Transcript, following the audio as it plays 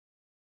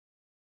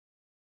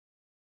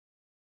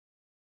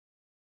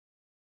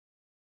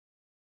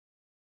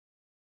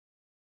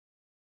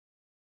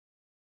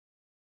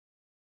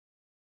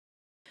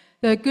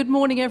Good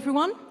morning,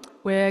 everyone.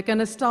 We're going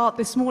to start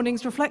this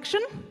morning's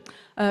reflection.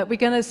 We're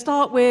going to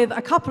start with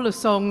a couple of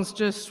songs,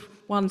 just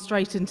one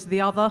straight into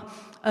the other.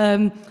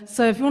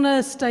 So if you want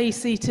to stay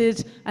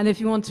seated, and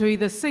if you want to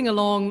either sing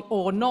along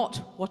or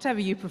not, whatever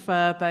you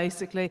prefer,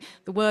 basically,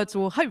 the words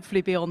will hopefully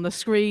be on the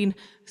screen.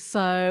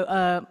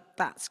 So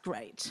that's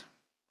great.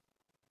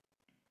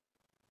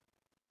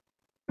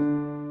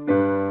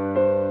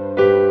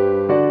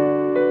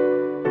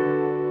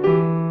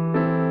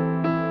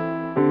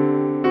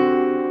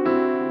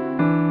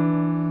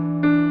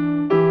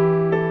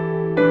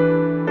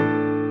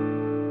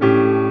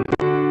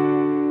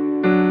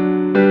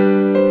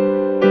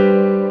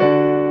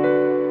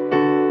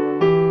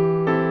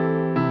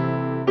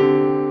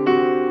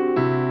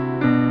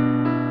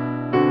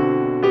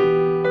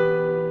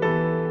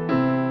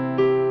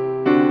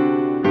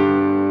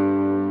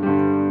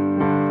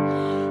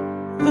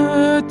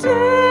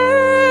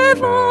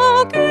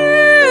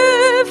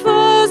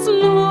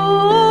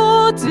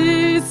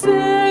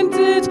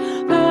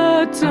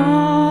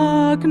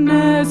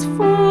 Darkness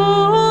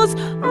falls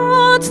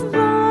at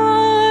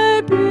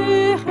thy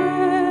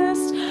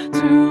behest.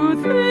 To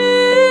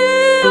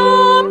thee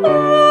our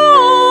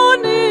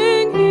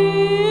morning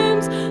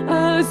hymns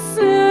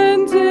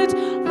ascended,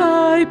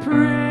 thy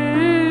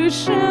praise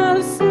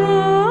shall sanctify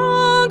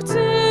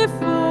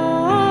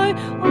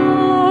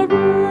our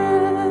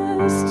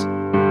rest.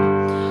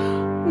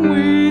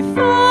 We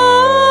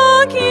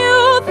thank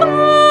you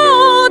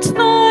that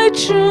thy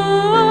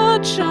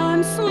church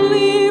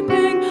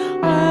unsleeping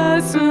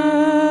as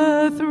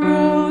earth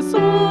rose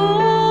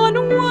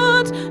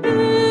onward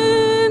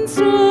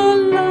into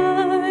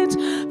light,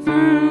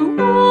 through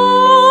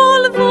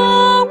all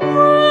the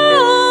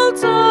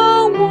world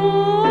our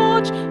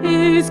watch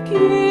is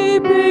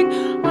keeping,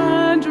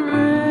 and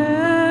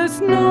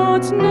rest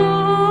not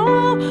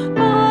now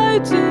by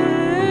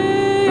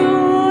day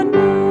or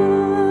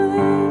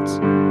night.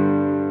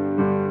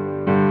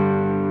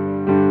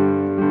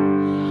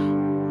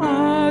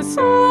 As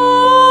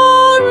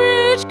our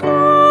rich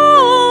continent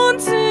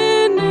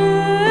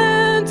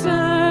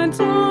and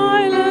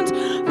island,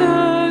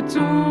 the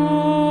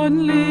dawn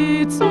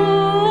leads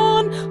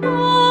on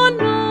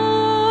another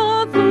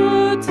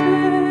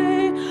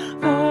day.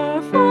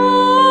 The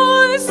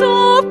voice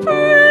of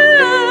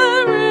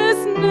prayer is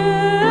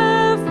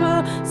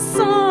never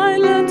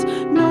silent,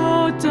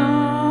 nor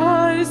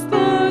dies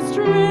the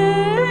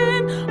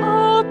strain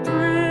of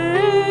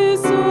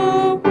praise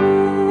away.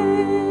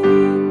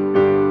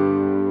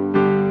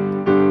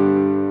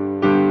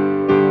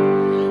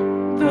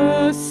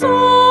 The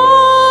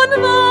sun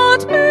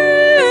that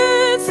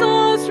bids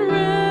us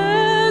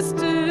rest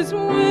is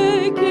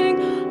waking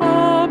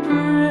our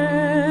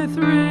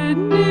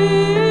brethren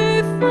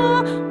 'neath the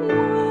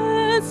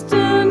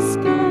western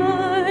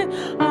sky,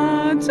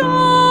 and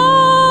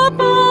up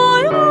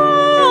by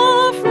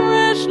our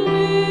fresh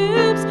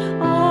lips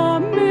are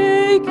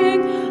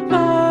making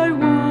thy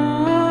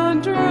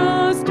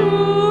wondrous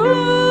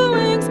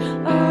doings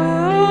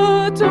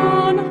heard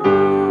on high.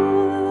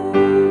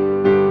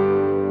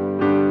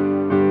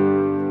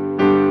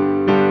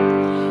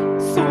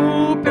 So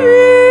be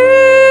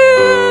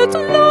it,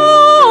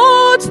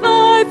 Lord,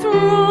 thy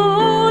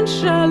throne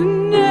shall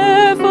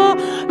never,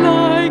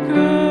 like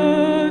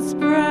earth's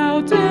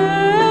proud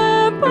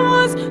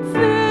embers,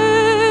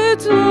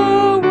 fade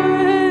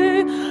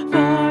away.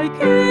 Thy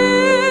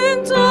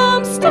kingdom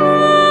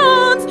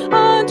stands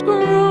and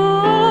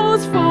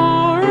grows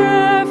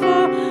forever,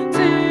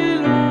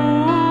 till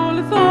all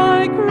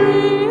thy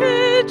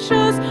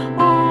creatures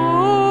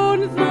own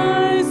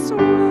thy sway.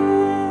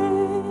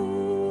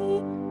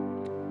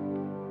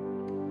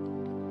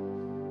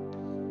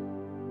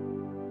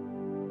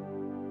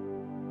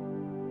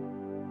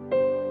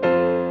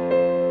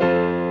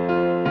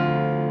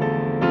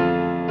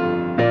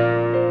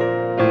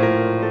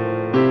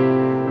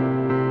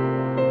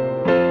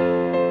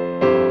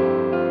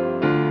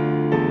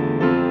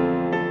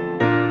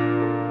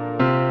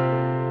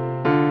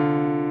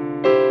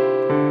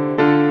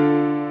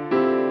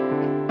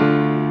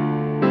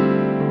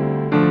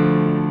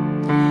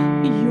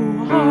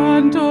 Your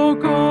hand, O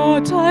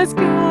God, has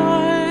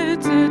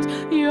guided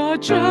your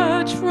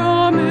church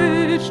from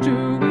age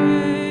to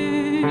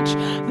age.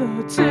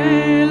 The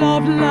tale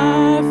of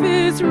love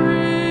is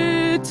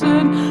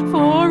written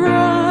for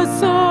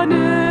us on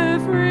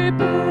every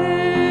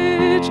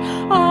page.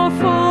 Our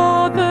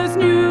fathers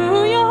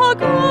knew your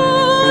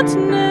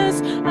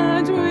goodness,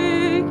 and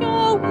we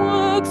your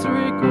works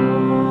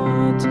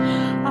record.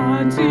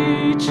 And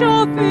each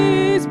of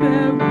these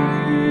bear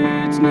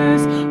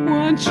witness.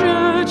 One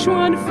church,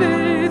 one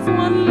faith,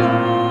 one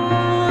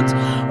Lord.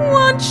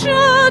 One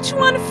church,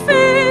 one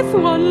faith,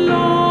 one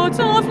Lord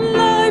of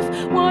life.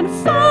 One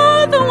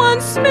Father,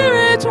 one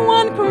Spirit,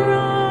 one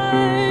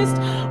Christ.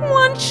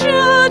 One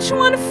church,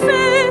 one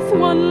faith,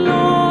 one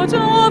Lord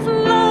of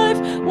life.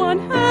 One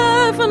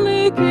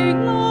heavenly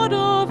King, Lord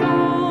of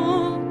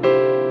all.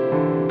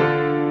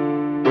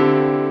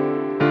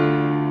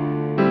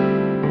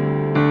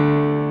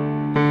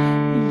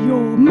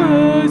 Your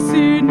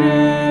mercy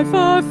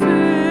never fails.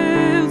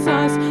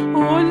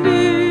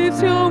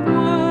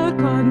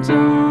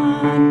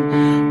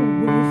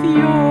 begun. With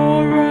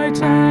your right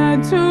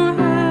hand to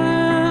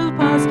help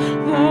us,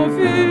 the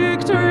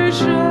victory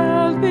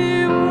shall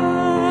be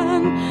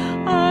won.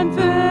 And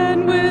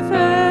then with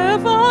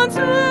heaven's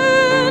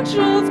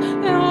angels,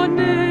 your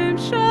name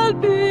shall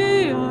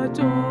be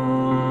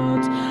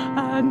adored.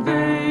 And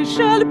they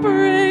shall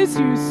praise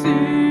you,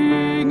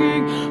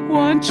 singing,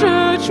 one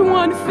church,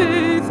 one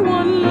faith,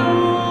 one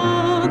Lord.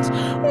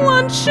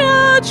 One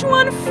church,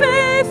 one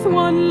faith,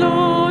 one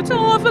Lord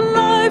of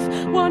life,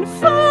 one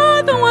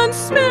Father, one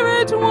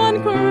Spirit,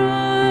 one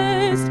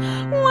Christ.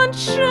 One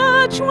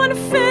church, one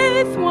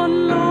faith,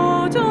 one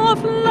Lord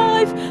of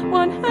life,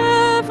 one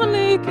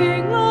heavenly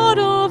King, Lord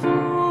of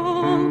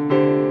all.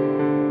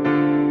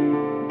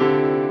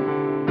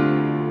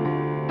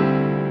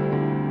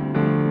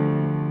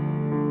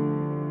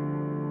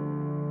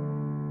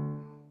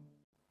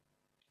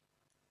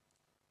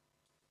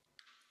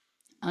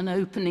 An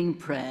opening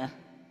prayer.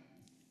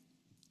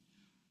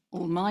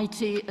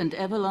 Almighty and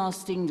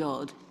everlasting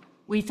God,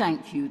 we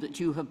thank you that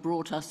you have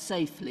brought us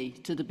safely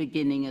to the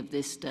beginning of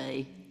this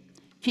day.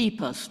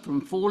 Keep us from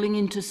falling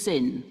into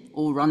sin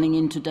or running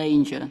into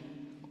danger.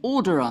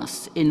 Order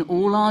us in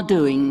all our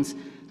doings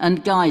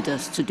and guide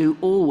us to do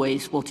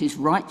always what is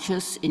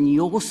righteous in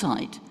your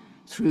sight,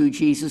 through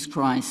Jesus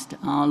Christ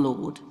our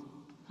Lord.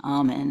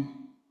 Amen.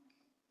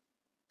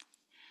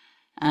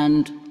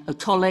 And a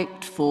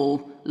collect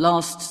for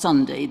last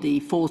Sunday,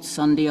 the fourth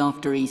Sunday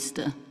after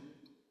Easter.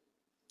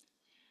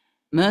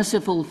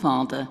 Merciful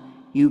Father,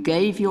 you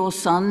gave your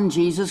Son,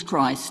 Jesus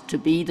Christ, to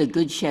be the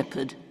Good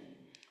Shepherd,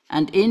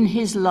 and in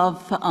his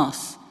love for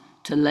us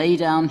to lay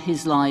down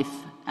his life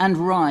and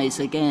rise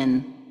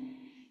again.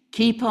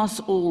 Keep us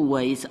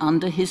always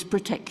under his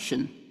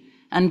protection,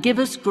 and give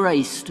us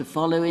grace to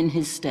follow in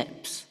his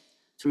steps,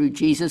 through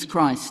Jesus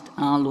Christ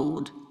our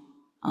Lord.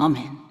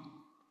 Amen.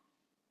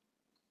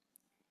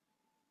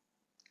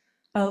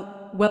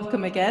 Well,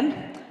 welcome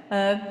again.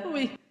 Before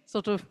we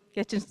sort of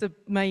get into the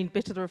main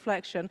bit of the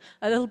reflection,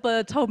 a little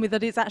bird told me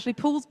that it's actually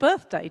Paul's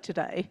birthday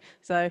today.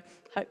 So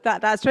hope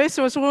that's true.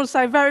 So I just want to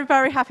say very,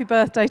 very happy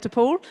birthday to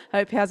Paul.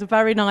 Hope he has a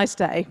very nice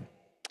day.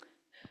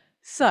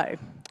 So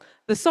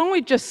the song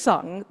we just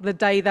sung, The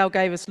Day Thou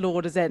Gavest,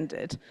 Lord, has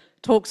ended,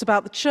 talks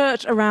about the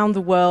church around the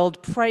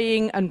world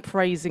praying and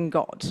praising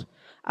God.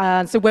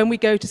 And so when we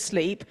go to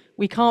sleep,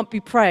 we can't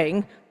be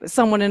praying that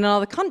someone in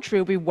another country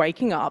will be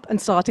waking up and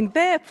starting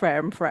their prayer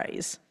and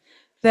praise.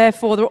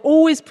 Therefore, there are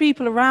always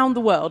people around the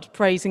world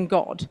praising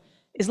God.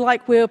 It's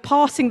like we're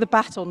passing the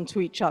baton to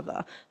each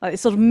other, like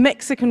this sort of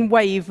Mexican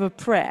wave of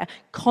prayer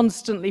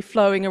constantly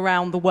flowing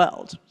around the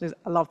world.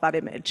 I love that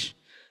image.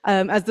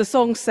 As the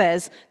song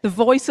says, the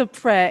voice of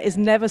prayer is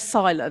never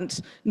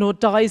silent, nor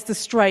dies the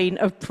strain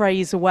of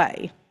praise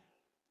away.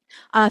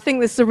 And I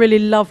think this is a really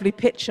lovely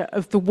picture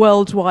of the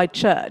worldwide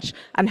church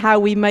and how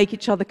we make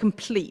each other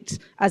complete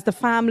as the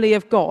family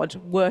of God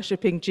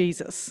worshipping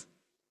Jesus.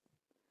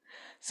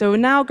 So we're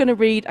now going to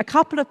read a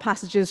couple of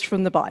passages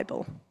from the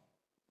Bible.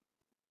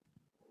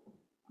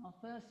 Our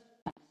first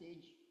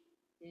passage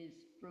is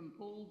from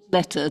Paul's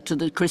letter to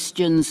the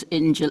Christians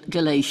in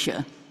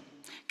Galatia.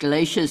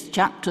 Galatians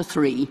chapter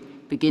 3,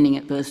 beginning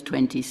at verse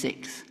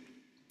 26.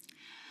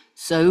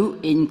 So,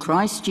 in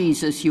Christ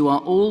Jesus, you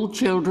are all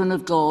children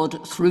of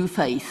God through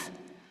faith.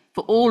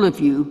 For all of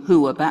you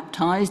who were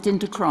baptized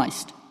into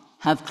Christ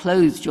have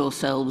clothed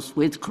yourselves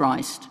with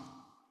Christ.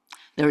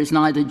 There is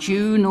neither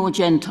Jew nor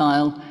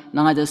Gentile,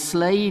 neither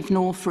slave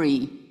nor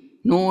free,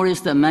 nor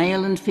is there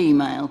male and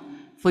female,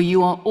 for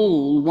you are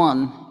all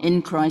one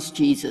in Christ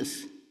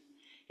Jesus.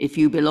 If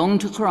you belong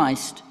to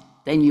Christ,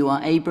 then you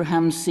are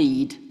Abraham's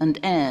seed and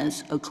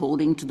heirs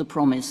according to the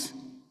promise.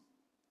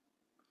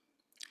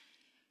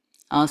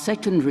 Our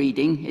second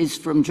reading is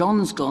from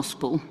John's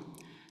Gospel,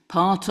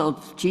 part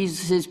of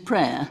Jesus'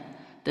 prayer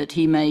that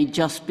he made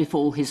just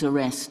before his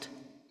arrest.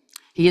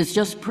 He has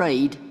just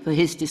prayed for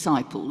his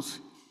disciples,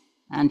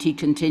 and he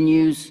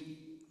continues,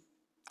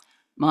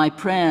 "My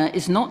prayer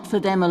is not for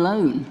them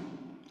alone.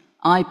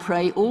 I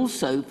pray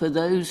also for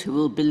those who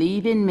will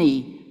believe in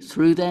me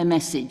through their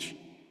message,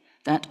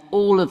 that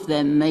all of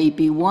them may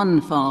be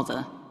one,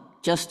 Father,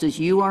 just as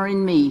you are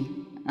in me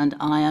and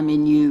I am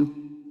in you.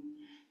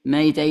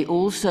 May they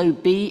also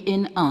be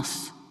in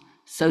us,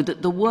 so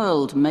that the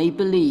world may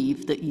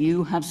believe that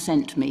you have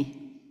sent me.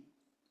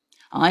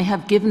 I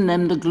have given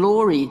them the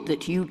glory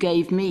that you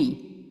gave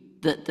me,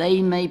 that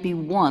they may be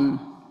one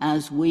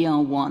as we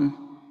are one,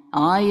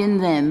 I in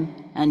them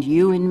and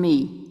you in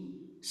me,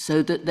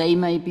 so that they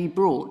may be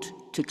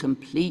brought to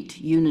complete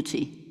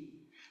unity.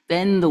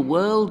 Then the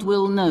world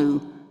will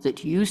know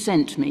that you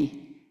sent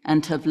me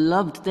and have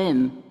loved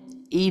them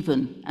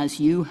even as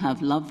you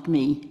have loved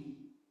me."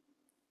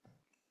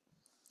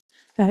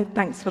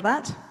 Thanks for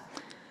that.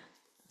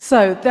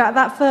 So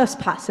that first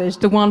passage,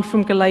 the one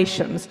from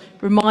Galatians,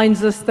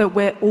 reminds us that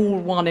we're all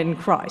one in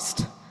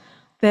Christ.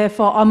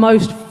 Therefore, our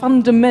most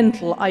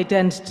fundamental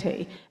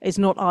identity is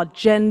not our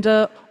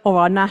gender or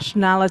our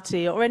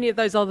nationality or any of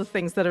those other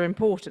things that are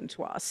important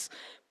to us,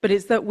 but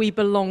it's that we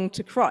belong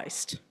to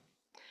Christ.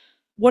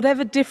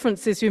 Whatever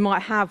differences we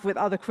might have with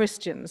other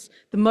Christians,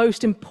 the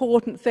most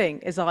important thing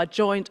is our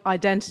joint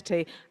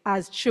identity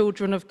as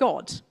children of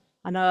God.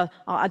 And our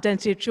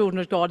identity of children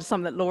of God is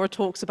something that Laura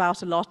talks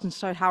about a lot and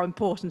shows how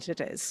important it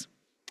is.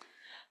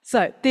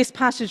 So this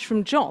passage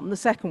from John, the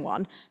second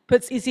one,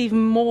 puts it even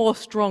more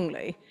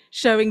strongly,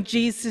 showing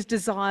Jesus'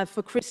 desire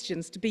for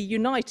Christians to be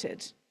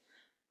united.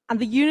 And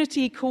the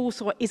unity he calls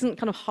for isn't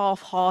kind of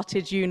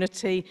half-hearted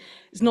unity.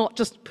 It's not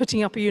just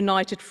putting up a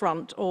united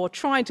front or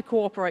trying to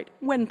cooperate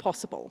when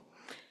possible.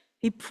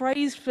 He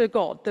prays for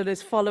God that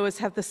his followers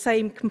have the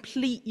same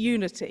complete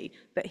unity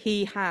that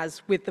he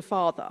has with the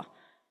Father.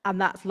 And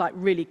that's like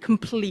really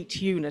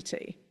complete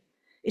unity.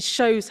 It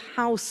shows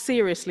how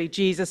seriously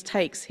Jesus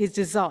takes his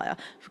desire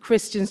for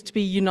Christians to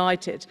be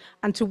united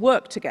and to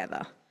work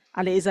together.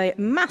 And it is a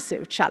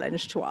massive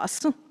challenge to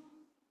us.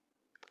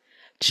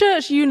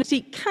 Church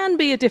unity can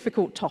be a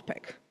difficult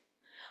topic.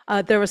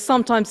 There are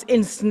sometimes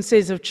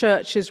instances of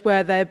churches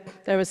where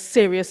there is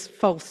serious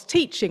false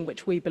teaching,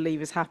 which we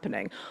believe is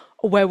happening,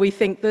 or where we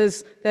think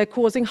they're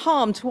causing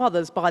harm to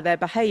others by their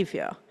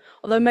behaviour.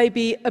 Or there may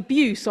be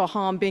abuse or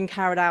harm being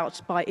carried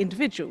out by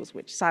individuals,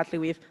 which sadly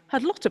we've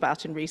heard a lot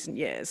about in recent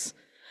years.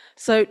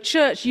 So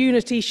church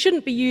unity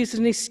shouldn't be used as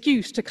an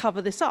excuse to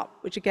cover this up,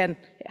 which again,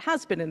 it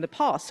has been in the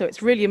past. So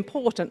it's really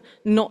important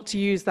not to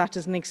use that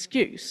as an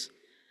excuse.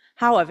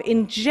 However,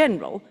 in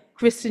general,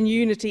 Christian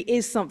unity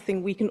is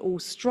something we can all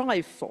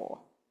strive for.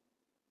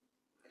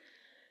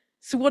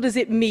 So what does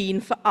it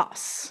mean for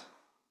us?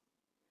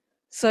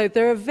 So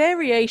there are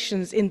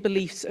variations in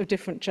beliefs of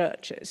different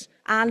churches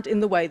and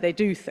in the way they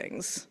do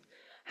things.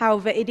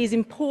 However, it is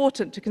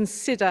important to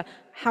consider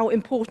how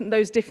important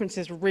those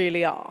differences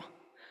really are.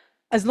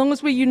 As long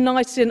as we're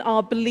united in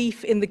our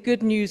belief in the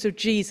good news of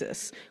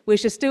Jesus, we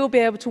should still be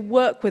able to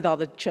work with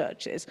other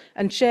churches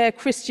and share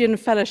Christian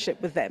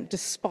fellowship with them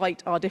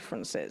despite our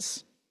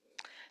differences.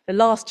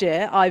 Last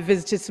year, I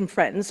visited some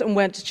friends and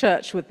went to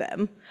church with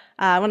them.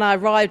 When I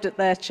arrived at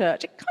their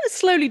church, it kind of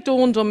slowly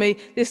dawned on me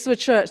this was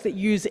a church that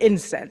used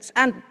incense,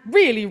 and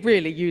really,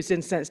 really used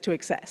incense to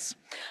excess.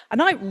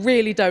 And I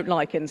really don't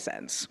like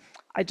incense.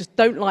 I just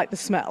don't like the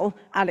smell,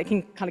 and it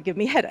can kind of give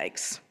me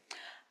headaches.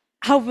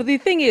 However, the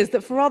thing is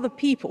that for other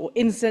people,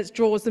 incense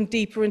draws them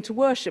deeper into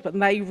worship,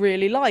 and they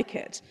really like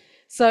it.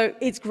 So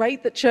it's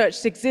great that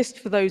churches exist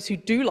for those who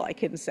do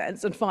like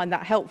incense and find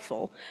that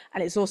helpful.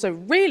 And it's also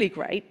really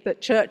great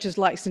that churches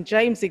like St.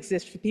 James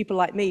exist for people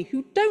like me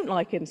who don't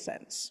like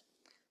incense.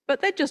 But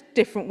they're just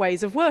different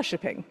ways of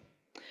worshipping.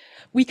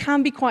 We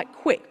can be quite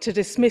quick to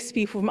dismiss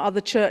people from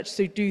other churches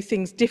who do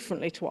things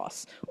differently to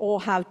us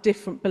or have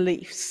different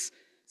beliefs.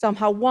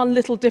 Somehow one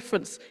little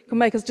difference can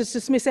make us just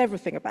dismiss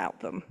everything about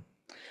them.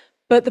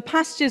 But the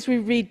passages we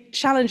read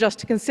challenge us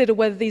to consider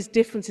whether these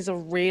differences are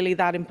really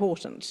that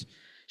important.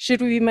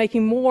 Should we be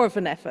making more of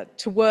an effort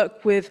to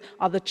work with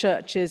other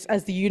churches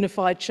as the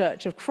unified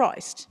Church of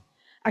Christ?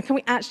 And can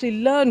we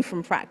actually learn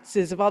from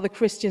practices of other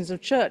Christians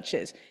of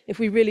churches if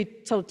we really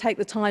sort of take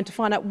the time to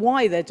find out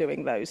why they're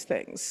doing those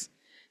things?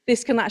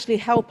 This can actually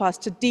help us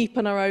to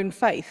deepen our own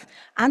faith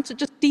and to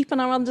just deepen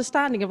our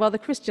understanding of other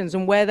Christians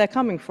and where they're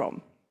coming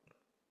from.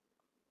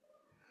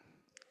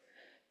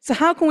 So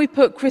how can we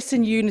put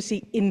Christian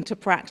unity into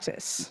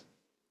practice?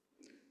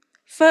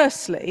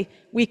 Firstly,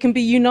 we can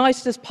be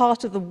united as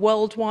part of the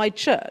worldwide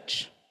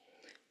church.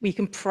 We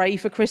can pray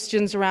for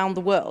Christians around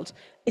the world,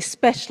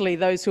 especially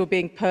those who are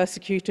being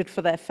persecuted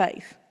for their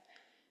faith.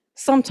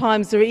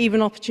 Sometimes there are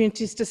even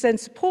opportunities to send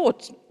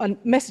support and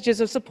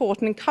messages of support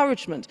and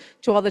encouragement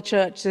to other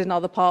churches in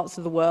other parts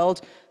of the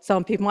world.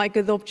 Some people might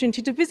get the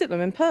opportunity to visit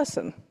them in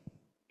person.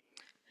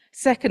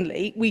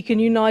 Secondly, we can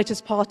unite as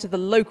part of the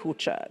local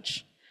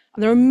church.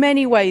 And there are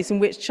many ways in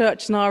which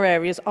churches in our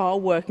areas are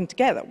working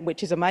together,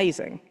 which is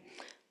amazing.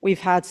 We've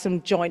had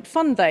some joint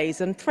fund days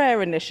and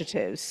prayer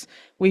initiatives.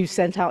 We've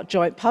sent out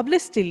joint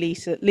publicity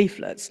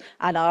leaflets,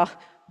 and our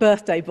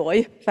birthday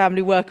boy,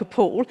 family worker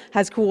Paul,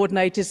 has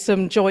coordinated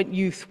some joint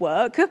youth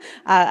work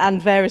and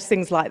various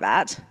things like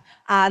that.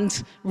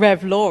 And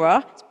Rev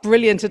Laura is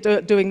brilliant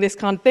at doing this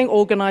kind of thing,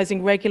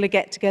 organising regular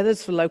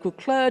get-togethers for local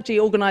clergy,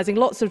 organising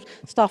lots of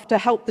stuff to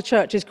help the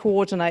churches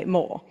coordinate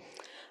more.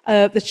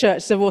 The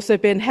churches have also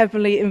been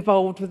heavily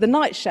involved with the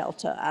night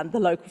shelter and the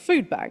local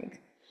food bank.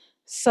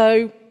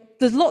 So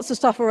there's lots of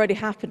stuff already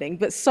happening,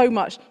 but so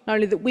much not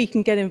only that we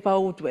can get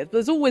involved with, but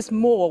there's always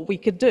more we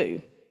could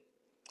do.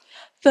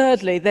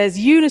 Thirdly, there's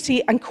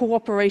unity and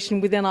cooperation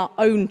within our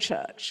own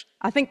church.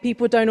 I think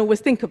people don't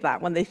always think of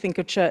that when they think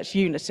of church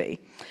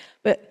unity.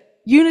 But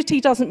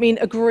unity doesn't mean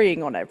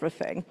agreeing on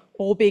everything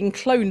or being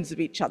clones of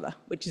each other,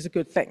 which is a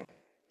good thing.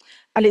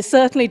 And it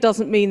certainly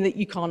doesn't mean that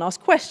you can't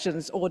ask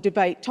questions or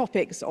debate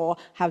topics or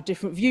have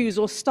different views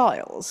or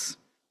styles.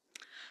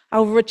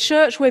 However, a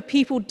church where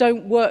people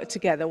don't work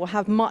together will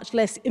have much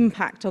less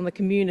impact on the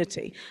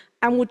community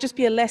and will just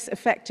be a less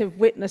effective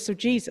witness of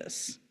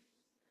Jesus.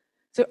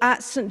 So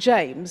at St.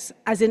 James,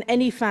 as in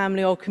any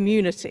family or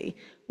community,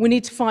 we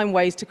need to find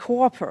ways to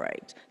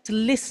cooperate, to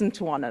listen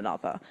to one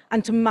another,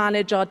 and to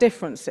manage our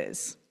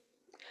differences.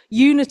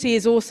 Unity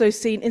is also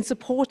seen in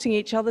supporting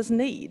each other's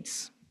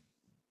needs.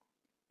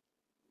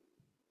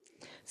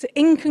 So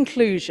in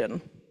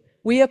conclusion,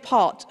 we are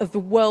part of the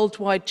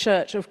worldwide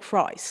Church of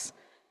Christ,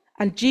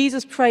 and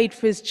Jesus prayed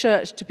for his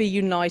church to be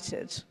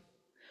united.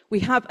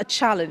 We have a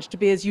challenge to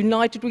be as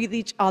united with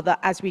each other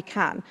as we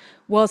can,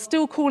 while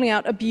still calling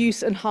out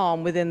abuse and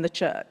harm within the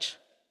church.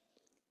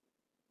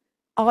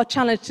 Our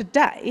challenge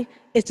today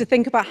is to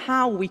think about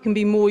how we can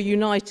be more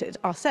united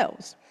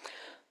ourselves.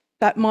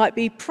 That might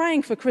be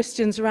praying for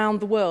Christians around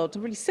the world, a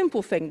really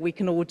simple thing we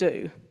can all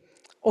do,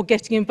 or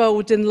getting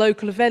involved in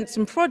local events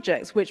and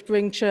projects which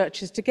bring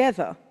churches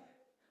together,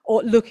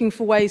 or looking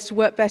for ways to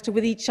work better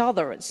with each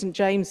other at St.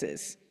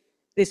 James's.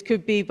 This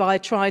could be by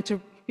trying to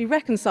be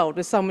reconciled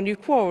with someone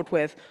you've quarrelled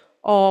with,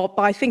 or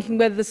by thinking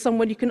whether there's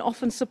someone you can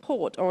often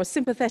support or a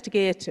sympathetic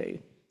ear to.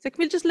 So it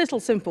can be just little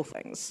simple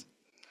things.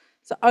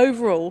 So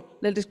overall,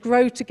 let us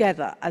grow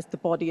together as the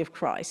body of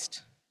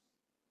Christ.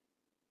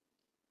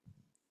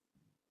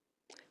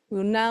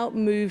 We'll now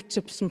move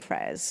to some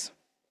prayers.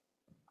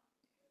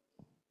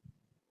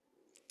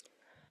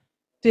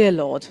 Dear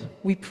Lord,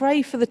 we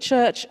pray for the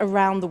church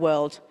around the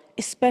world,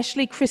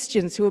 especially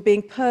Christians who are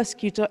being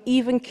persecuted or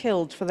even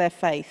killed for their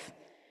faith.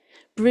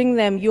 Bring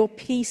them your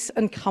peace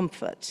and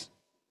comfort.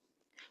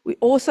 We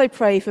also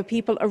pray for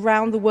people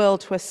around the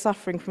world who are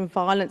suffering from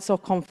violence or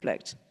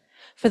conflict,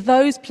 for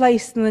those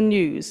placed in the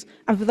news,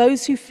 and for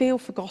those who feel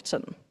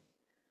forgotten.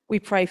 We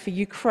pray for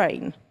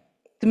Ukraine,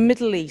 the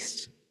Middle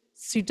East,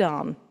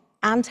 Sudan,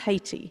 and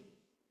Haiti.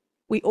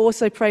 We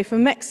also pray for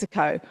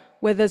Mexico,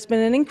 where there's been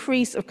an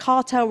increase of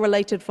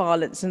cartel-related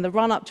violence in the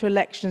run-up to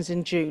elections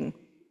in June.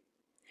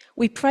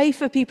 We pray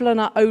for people in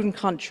our own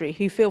country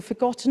who feel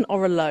forgotten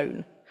or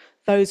alone,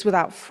 those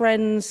without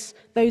friends,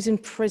 those in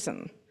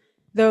prison,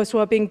 those who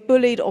are being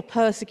bullied or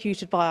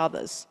persecuted by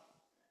others.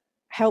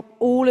 Help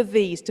all of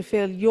these to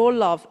feel your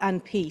love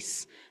and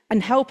peace,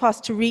 and help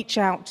us to reach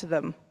out to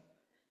them.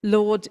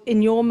 Lord,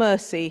 in your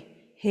mercy,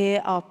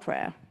 hear our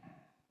prayer.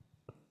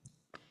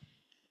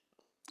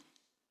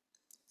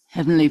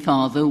 Heavenly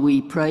Father,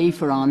 we pray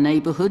for our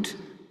neighbourhood,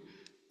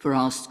 for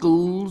our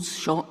schools,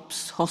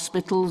 shops,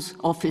 hospitals,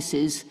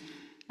 offices,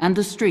 and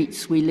the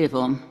streets we live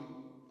on.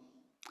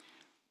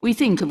 We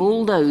think of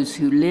all those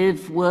who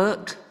live,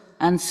 work,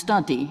 and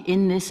study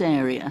in this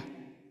area.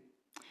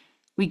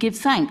 We give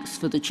thanks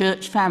for the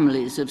church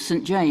families of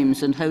St.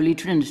 James and Holy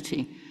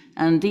Trinity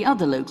and the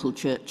other local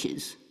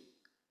churches.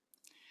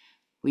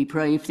 We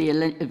pray for the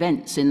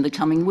events in the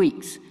coming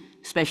weeks,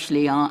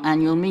 especially our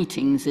annual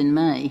meetings in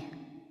May.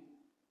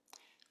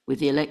 With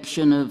the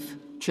election of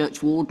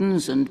church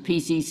wardens and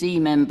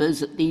PCC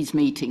members at these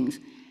meetings,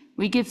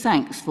 we give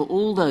thanks for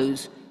all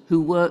those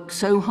who work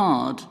so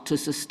hard to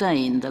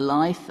sustain the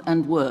life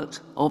and work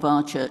of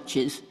our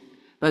churches,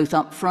 both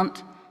up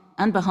front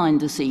and behind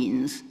the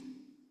scenes.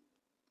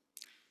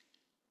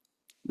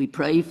 We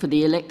pray for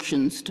the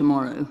elections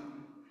tomorrow,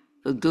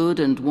 for good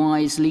and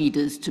wise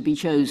leaders to be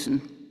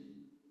chosen.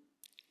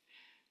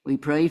 We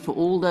pray for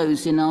all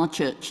those in our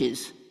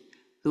churches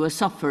who are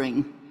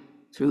suffering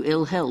through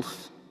ill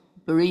health,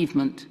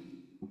 bereavement,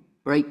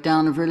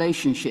 breakdown of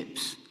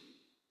relationships,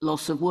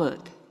 loss of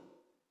work.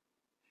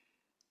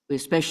 We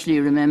especially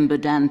remember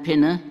Dan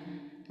Pinner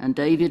and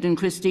David and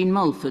Christine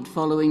Mulford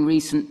following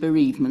recent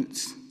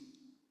bereavements.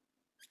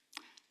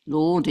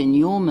 Lord, in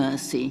your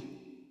mercy,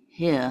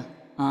 hear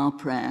our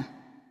prayer.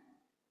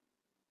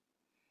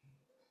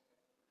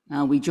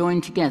 Now we join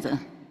together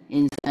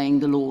in saying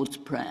the Lord's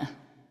Prayer.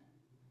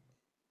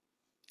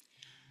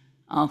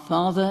 Our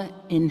Father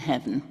in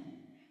heaven,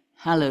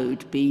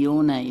 hallowed be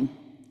your name.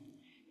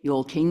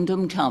 Your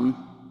kingdom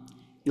come,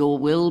 your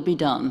will be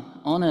done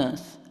on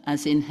earth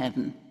as in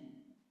heaven.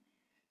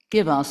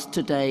 Give us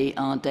today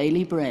our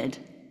daily bread.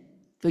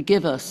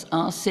 Forgive us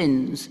our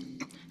sins,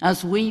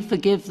 as we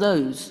forgive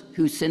those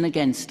who sin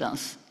against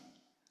us.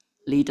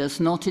 Lead us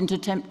not into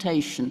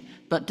temptation,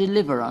 but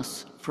deliver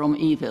us from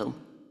evil.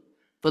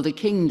 For the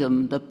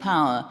kingdom, the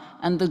power,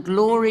 and the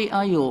glory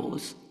are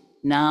yours,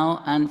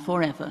 now and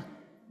forever.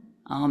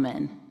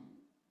 Amen.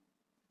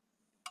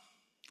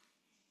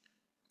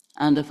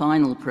 And a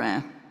final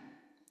prayer.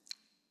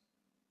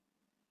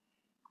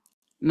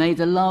 May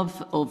the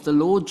love of the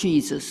Lord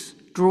Jesus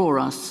draw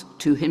us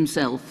to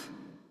himself.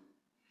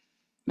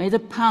 May the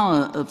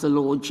power of the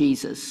Lord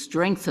Jesus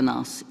strengthen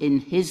us in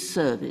his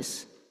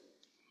service.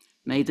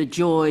 May the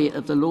joy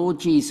of the Lord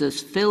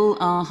Jesus fill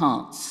our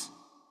hearts.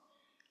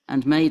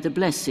 And may the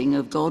blessing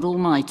of God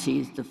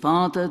Almighty, the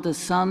Father, the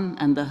Son,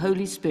 and the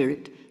Holy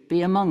Spirit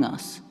be among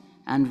us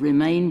and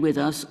remain with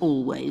us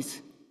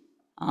always.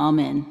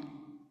 Amen.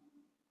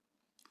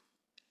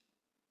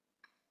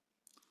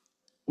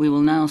 We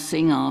will now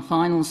sing our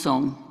final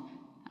song,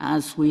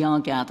 As We Are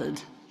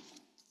Gathered.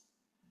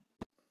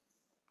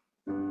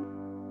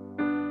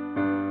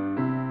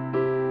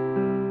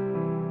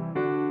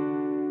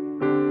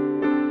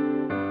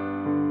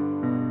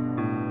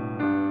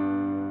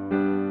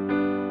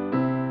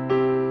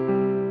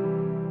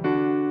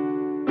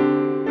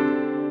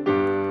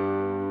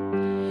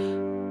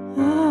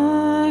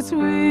 As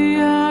we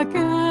are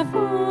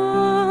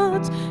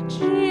gathered,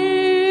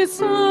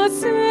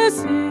 Jesus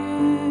is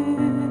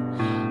here,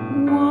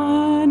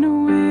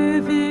 one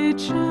with you.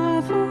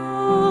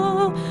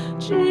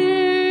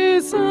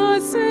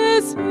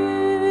 is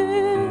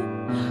here,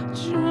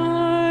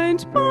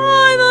 joined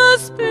by the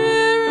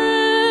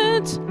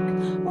Spirit,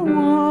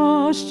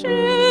 washed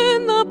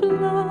in the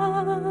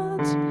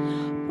blood,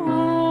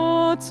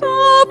 part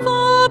of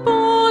the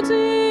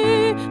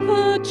body,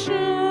 the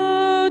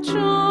Church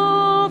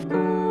of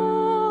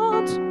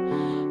God.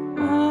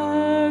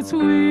 As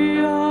we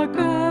are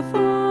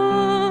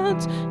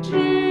gathered,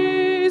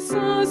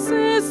 Jesus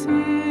is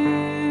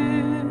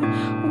here,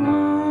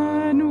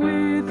 one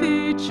with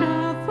each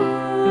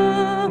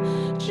other.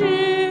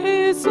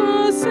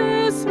 Jesus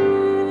is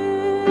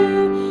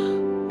here.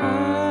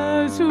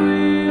 As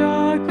we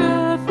are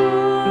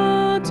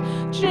gathered,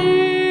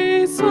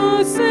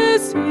 Jesus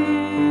is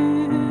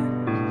here,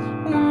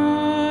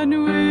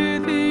 one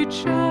with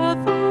each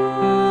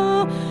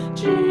other.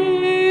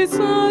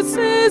 Jesus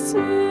is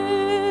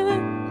here,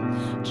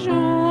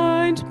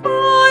 joined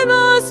by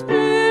the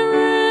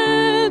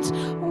Spirit,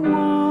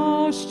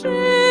 washed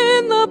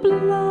in the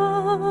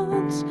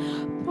blood,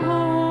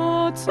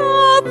 part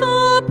of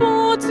the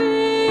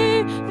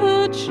body,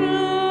 the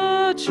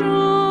Church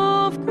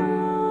of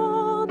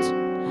God.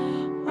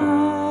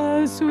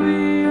 As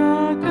we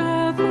are